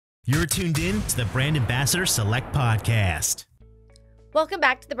You're tuned in to the Brand Ambassador Select Podcast. Welcome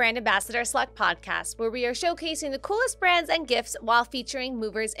back to the Brand Ambassador Select Podcast, where we are showcasing the coolest brands and gifts while featuring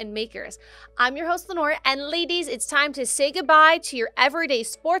movers and makers. I'm your host, Lenore, and ladies, it's time to say goodbye to your everyday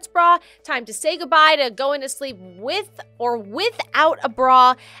sports bra, time to say goodbye to going to sleep with or without a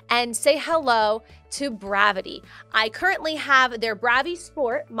bra, and say hello to Bravity. I currently have their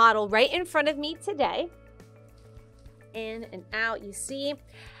BraviSport model right in front of me today. In and out, you see.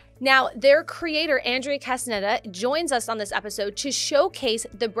 Now, their creator, Andrea Castaneda, joins us on this episode to showcase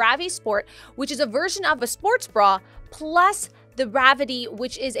the BraviSport, which is a version of a sports bra, plus the Bravity,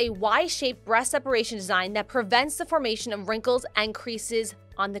 which is a Y-shaped breast separation design that prevents the formation of wrinkles and creases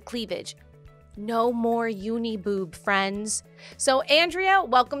on the cleavage. No more Uniboob, friends. So, Andrea,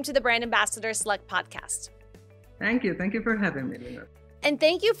 welcome to the Brand Ambassador Select Podcast. Thank you. Thank you for having me, Lena. And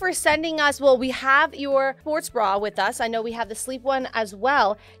thank you for sending us, well, we have your sports bra with us. I know we have the sleep one as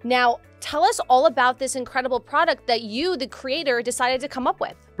well. Now, tell us all about this incredible product that you, the creator, decided to come up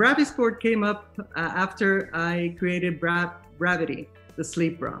with. BraviSport came up after I created Bravity, the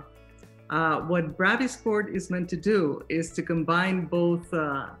sleep bra. What BraviSport is meant to do is to combine both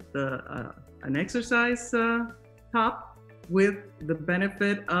an exercise top with the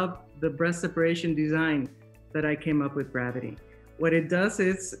benefit of the breast separation design that I came up with Bravity. What it does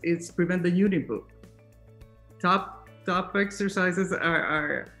is it's prevent the uniboob. Top exercises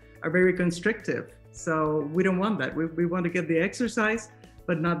are very constrictive, so we don't want that. We want to get the exercise,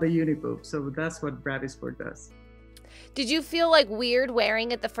 but not the uniboob. So that's what BraviSport does. Did you feel like weird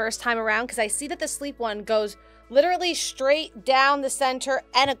wearing it the first time around? Because I see that the sleep one goes literally straight down the center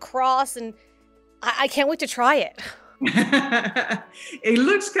and across, and I can't wait to try it. It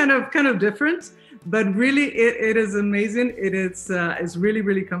looks kind of different. But really, it is amazing. It's really,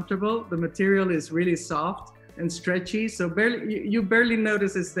 really comfortable. The material is really soft and stretchy, so you barely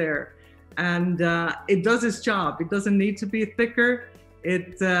notice it's there. And it does its job. It doesn't need to be thicker.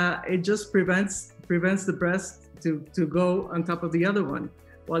 It just prevents the breast to go on top of the other one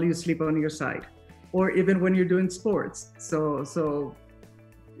while you sleep on your side, or even when you're doing sports. So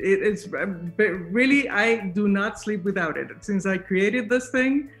it's really, I do not sleep without it. Since I created this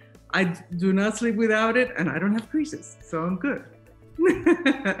thing, I do not sleep without it, and I don't have creases, so I'm good.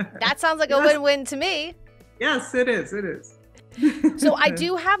 That sounds like a win-win to me. Yes, it is. It is. So I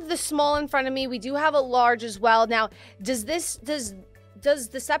do have the small in front of me. We do have a large as well. Now, does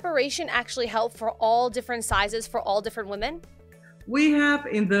the separation actually help for all different sizes for all different women? We have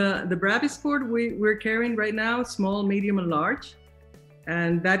in the BraviSport, we're carrying right now small, medium, and large,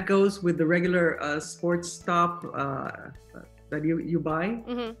 and that goes with the regular sports top that you buy.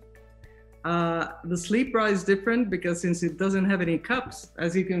 Mm-hmm. The sleep bra is different because since it doesn't have any cups,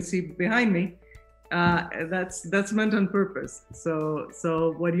 as you can see behind me, that's meant on purpose.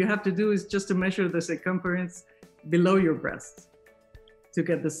 So what you have to do is just to measure the circumference below your breast to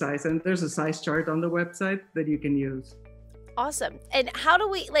get the size. And there's a size chart on the website that you can use. Awesome. And how do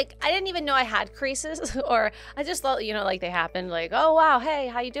we, I didn't even know I had creases, or I just thought, they happened, oh, wow, hey,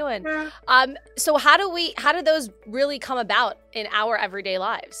 how you doing? Yeah. So how do those really come about in our everyday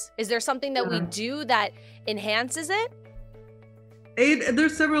lives? Is there something that we do that enhances it?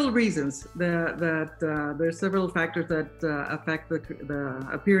 There's several reasons there's several factors that affect the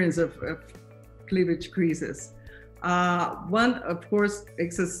appearance of cleavage creases. One, of course,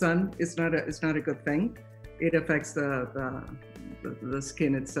 excess sun is not a good thing. It affects the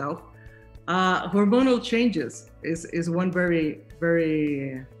skin itself. Hormonal changes is one very,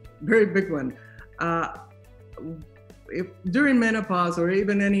 very, very big one. If during menopause or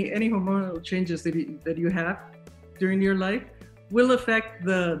even any hormonal changes that you have during your life will affect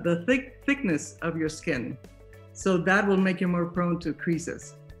the thickness of your skin. So that will make you more prone to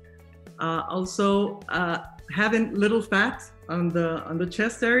creases. Also, having little fat on the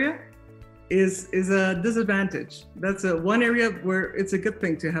chest area is a disadvantage. That's one area where it's a good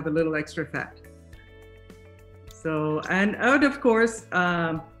thing to have a little extra fat. So, and of course,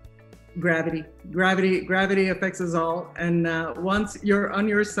 gravity affects us all. And once you're on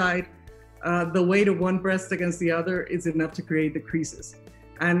your side, the weight of one breast against the other is enough to create the creases.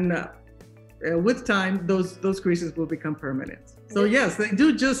 And with time, those creases will become permanent. So yes, they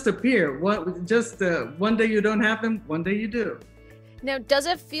do just appear. One day you don't have them, one day you do. Now, does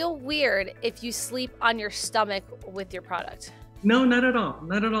it feel weird if you sleep on your stomach with your product? No, not at all.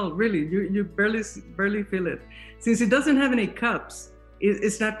 Not at all. Really, you barely feel it. Since it doesn't have any cups,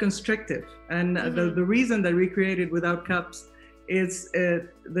 it's not constrictive. And the reason that we created without cups is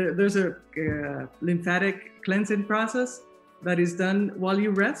there's a lymphatic cleansing process that is done while you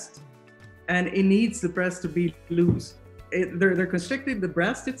rest, and it needs the breast to be loose. they're constricting the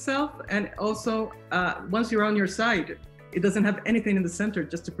breast itself, and also once you're on your side, it doesn't have anything in the center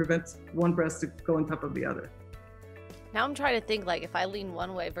just to prevent one breast to go on top of the other. Now I'm trying to think, like, if I lean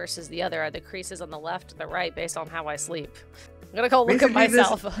one way versus the other, are the creases on the left or the right based on how I sleep? I'm gonna go look Basically, at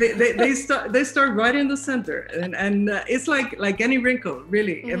myself. They start right in the center, and it's like any wrinkle,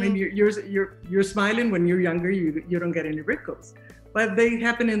 really. I mean, you're smiling when you're younger, you don't get any wrinkles, but they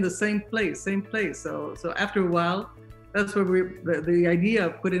happen in the same place. So after a while, that's where the idea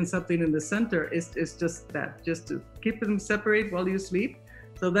of putting something in the center is just that, just to keep them separate while you sleep.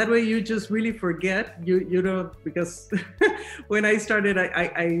 So that way you just really forget, you don't, because when I started,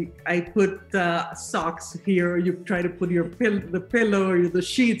 I put socks here, you try to put the pillow or the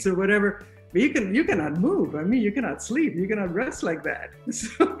sheets or whatever, but you cannot move. I mean, you cannot sleep, you cannot rest like that.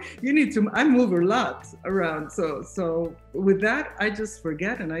 So you need to, I move a lot around. So with that, I just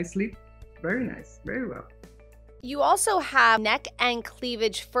forget and I sleep very nice, very well. You also have neck and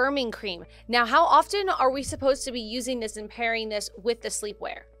cleavage firming cream. Now, how often are we supposed to be using this and pairing this with the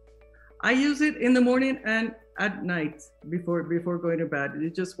sleepwear? I use it in the morning and at night before going to bed. You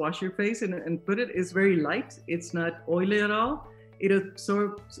just wash your face and put it. It's very light. It's not oily at all. It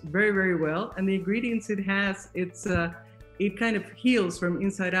absorbs very, very well. And the ingredients it has, it kind of heals from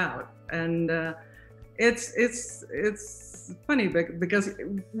inside out. And it's funny because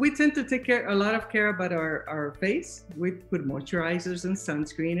we tend to take a lot of care about our face. We put moisturizers and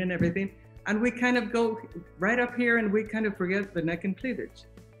sunscreen and everything, and we kind of go right up here and we kind of forget the neck and cleavage.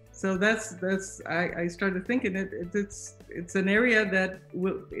 So I started thinking it's an area that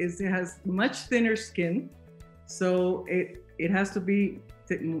it has much thinner skin, so it has to be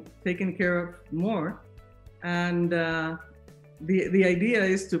taken care of more, and the idea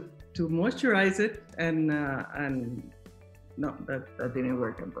is to moisturize it and no, that didn't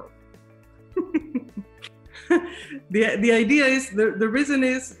work at all. The idea is, the reason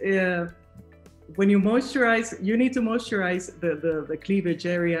is, when you moisturize, you need to moisturize the cleavage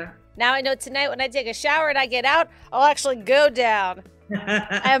area. Now I know tonight when I take a shower and I get out, I'll actually go down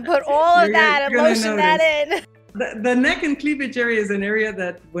and put all of that and lotion that in. The neck and cleavage area is an area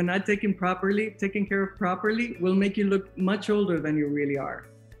that, when not taken care of properly, will make you look much older than you really are.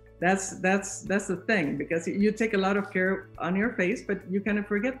 That's the thing, because you take a lot of care on your face, but you kind of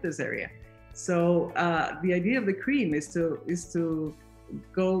forget this area. So the idea of the cream is to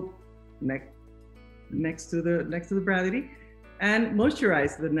go next to the Bravity and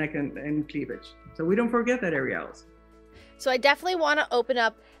moisturize the neck and cleavage, so we don't forget that area also. So I definitely want to open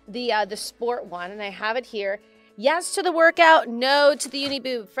up the sport one, and I have it here. Yes to the workout, no to the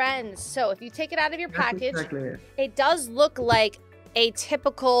Uniboob, friends. So if you take it out of your package, exactly it does look like a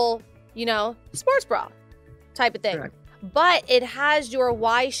typical, sports bra type of thing. Correct. But it has your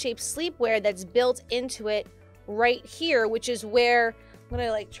Y-shaped sleepwear that's built into it right here, which is where I'm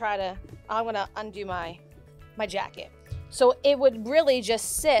gonna undo my jacket. So it would really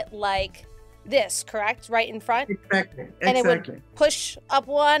just sit like this, correct? Right in front? Exactly. And it would push up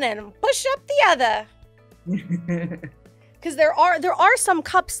one and push up the other. Because there are some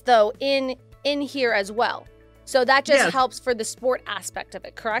cups though in here as well. So that just helps for the sport aspect of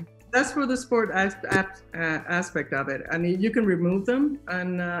it, correct? That's for the sport aspect of it. I mean, you can remove them,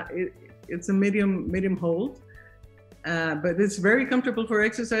 and it's a medium hold, but it's very comfortable for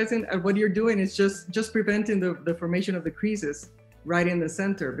exercising. And what you're doing is just preventing the formation of the creases right in the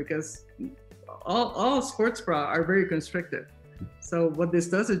center, because all sports bra are very constricted. So what this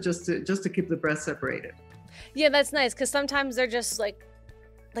does is just to keep the breast separated. Yeah, that's nice, because sometimes they're just like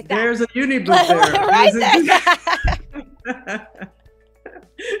that. There's a Uniboob there. Right there.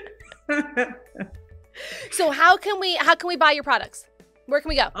 So how can we buy your products? Where can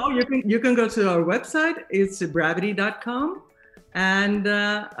we go? Oh, you can go to our website. It's Bravity.com, and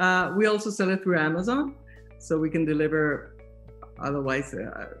we also sell it through Amazon, so we can deliver otherwise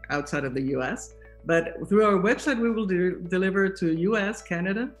outside of the US. But through our website, we will deliver to US,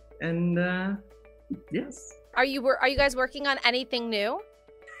 Canada, and yes. Are you guys working on anything new?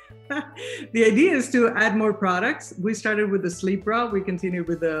 The idea is to add more products. We started with the sleep bra. We continued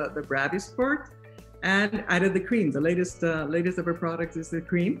with the BraviSport, and added the cream. The latest of our products is the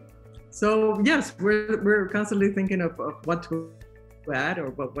cream. So yes, we're constantly thinking of what to add,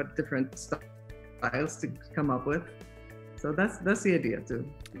 or what different styles to come up with. So that's the idea, to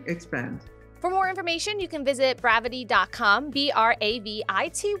expand. For more information, you can visit Bravity.com, BRAVITY.com.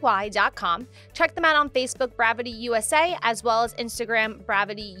 Check them out on Facebook, Bravity USA, as well as Instagram,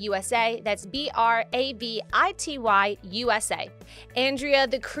 Bravity USA. That's BRAVITY USA. Andrea,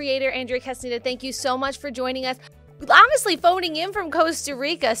 the creator, Andrea Castaneda, thank you so much for joining us. Honestly, phoning in from Costa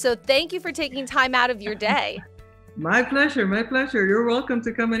Rica, so thank you for taking time out of your day. My pleasure. My pleasure. You're welcome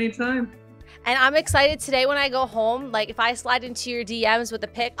to come anytime. And I'm excited today when I go home, like if I slide into your DMs with a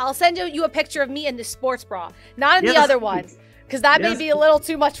pic, I'll send you a picture of me in the sports bra, not in the other one, because that may be a little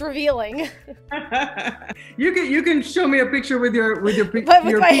too much revealing. You can show me a picture with your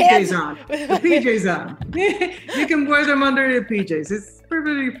PJs on. The PJs on. You can wear them under the PJs. It's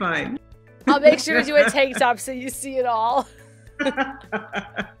perfectly fine. I'll make sure to do a tank top so you see it all.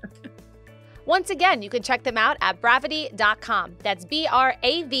 Once again, you can check them out at Bravity.com. That's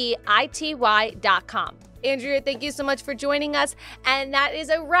BRAVITY.com. Andrea, thank you so much for joining us. And that is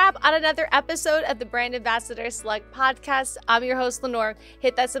a wrap on another episode of the Brand Ambassador Select Podcast. I'm your host, Lenore.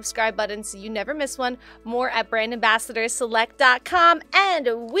 Hit that subscribe button so you never miss one. More at brandambassadorselect.com.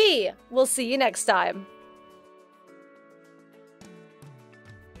 And we will see you next time.